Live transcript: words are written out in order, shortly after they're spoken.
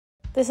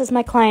This is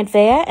my client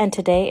Vea, and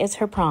today is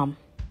her prom.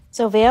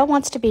 So Vea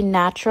wants to be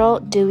natural,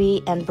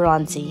 dewy, and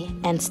bronzy,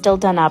 and still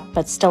done up,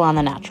 but still on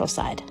the natural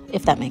side,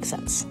 if that makes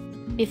sense.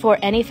 Before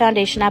any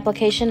foundation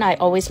application, I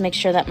always make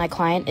sure that my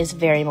client is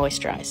very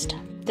moisturized.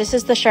 This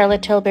is the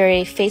Charlotte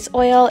Tilbury face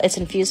oil. It's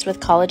infused with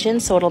collagen,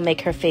 so it'll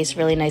make her face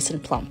really nice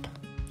and plump.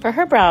 For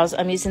her brows,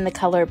 I'm using the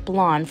color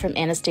Blonde from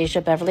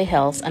Anastasia Beverly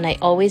Hills, and I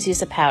always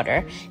use a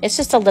powder. It's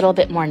just a little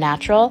bit more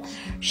natural.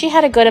 She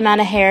had a good amount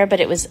of hair, but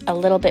it was a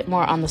little bit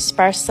more on the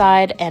sparse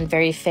side and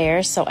very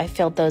fair, so I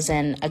filled those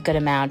in a good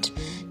amount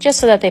just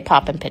so that they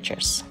pop in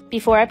pictures.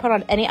 Before I put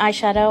on any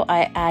eyeshadow,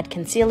 I add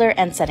concealer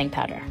and setting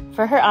powder.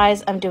 For her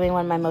eyes, I'm doing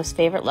one of my most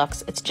favorite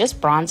looks. It's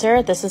just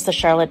bronzer. This is the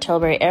Charlotte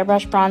Tilbury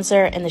Airbrush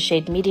Bronzer in the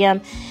shade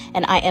Medium,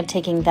 and I am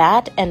taking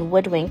that and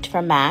Woodwinked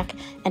from MAC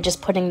and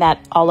just putting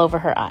that all over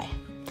her eye.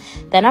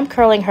 Then I'm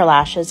curling her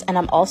lashes, and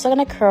I'm also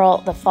going to curl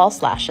the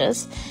false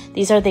lashes.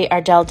 These are the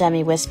Ardell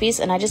Demi Wispies,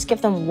 and I just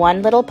give them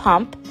one little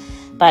pump,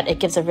 but it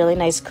gives a really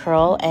nice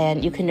curl,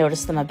 and you can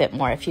notice them a bit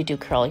more if you do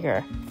curl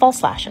your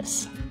false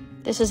lashes.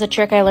 This is a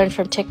trick I learned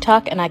from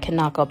TikTok, and I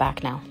cannot go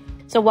back now.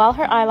 So while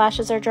her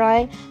eyelashes are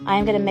drying,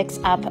 I'm going to mix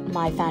up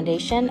my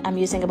foundation. I'm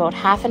using about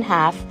half and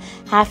half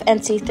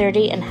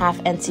NC30 and half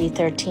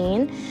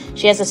NC13.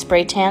 She has a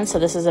spray tan, so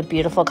this is a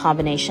beautiful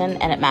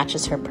combination and it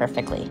matches her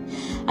perfectly.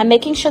 I'm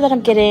making sure that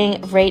I'm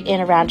getting right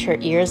in around her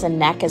ears and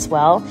neck as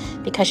well,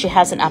 because she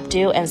has an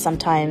updo and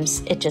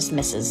sometimes it just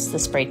misses the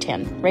spray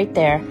tan right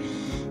there.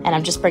 And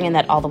I'm just bringing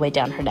that all the way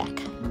down her neck.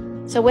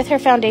 So with her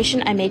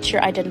foundation, I made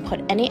sure I didn't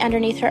put any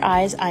underneath her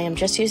eyes. I am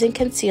just using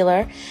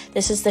concealer.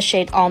 This is the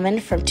shade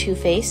Almond from Too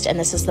Faced, and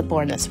this is the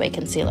Born This Way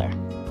concealer.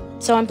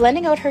 So I'm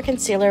blending out her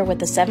concealer with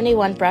the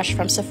 71 brush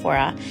from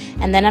Sephora,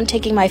 and then I'm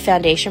taking my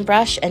foundation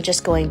brush and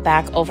just going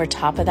back over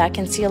top of that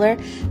concealer,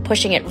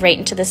 pushing it right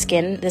into the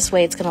skin. This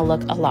way it's gonna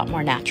look a lot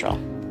more natural.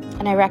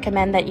 And I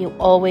recommend that you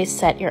always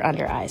set your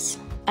under eyes.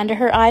 Under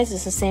her eyes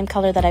is the same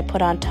color that I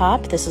put on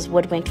top. This is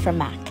Woodwinked from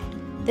MAC.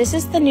 This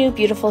is the new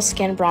Beautiful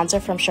Skin Bronzer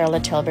from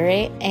Charlotte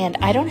Tilbury, and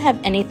I don't have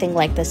anything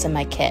like this in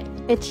my kit.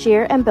 It's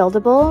sheer and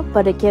buildable,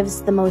 but it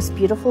gives the most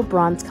beautiful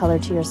bronze color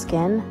to your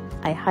skin.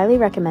 I highly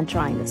recommend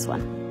trying this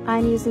one.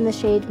 I'm using the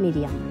shade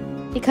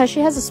Medium. Because she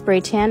has a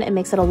spray tan, it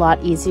makes it a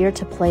lot easier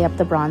to play up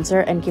the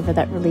bronzer and give her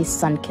that really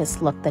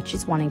sun-kissed look that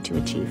she's wanting to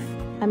achieve.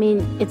 I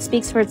mean, it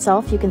speaks for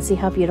itself. You can see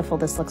how beautiful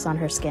this looks on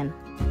her skin.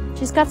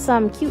 She's got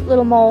some cute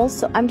little moles,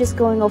 so I'm just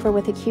going over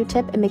with a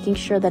Q-tip and making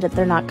sure that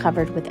they're not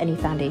covered with any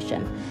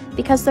foundation,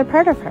 because they're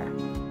part of her.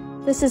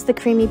 This is the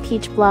Creamy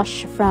Peach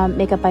blush from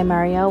Makeup by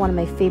Mario, one of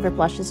my favorite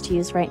blushes to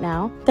use right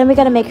now. Then we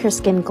gotta make her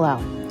skin glow.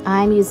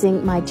 I'm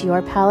using my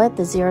Dior palette,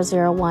 the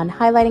 001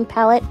 highlighting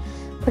palette,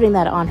 putting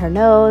that on her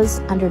nose,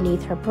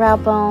 underneath her brow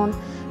bone,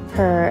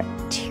 her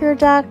tear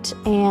duct,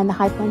 and the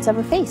high points of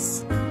her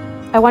face.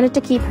 I wanted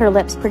to keep her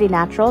lips pretty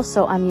natural,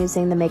 so I'm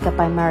using the Makeup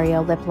by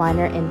Mario lip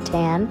liner in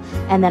tan,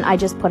 and then I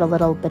just put a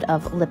little bit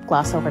of lip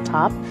gloss over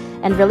top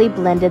and really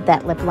blended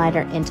that lip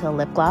liner into the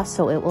lip gloss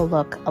so it will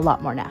look a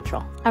lot more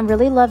natural. I'm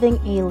really loving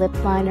a lip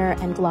liner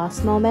and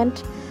gloss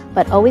moment,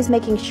 but always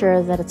making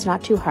sure that it's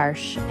not too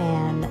harsh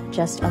and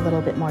just a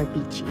little bit more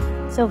beachy.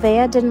 So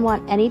Vea didn't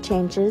want any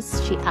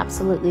changes. She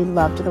absolutely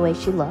loved the way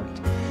she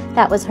looked.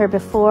 That was her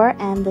before,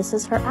 and this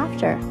is her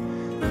after.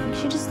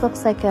 She just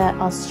looks like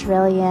an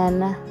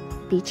Australian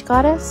beach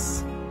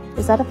goddess.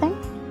 Is that a thing?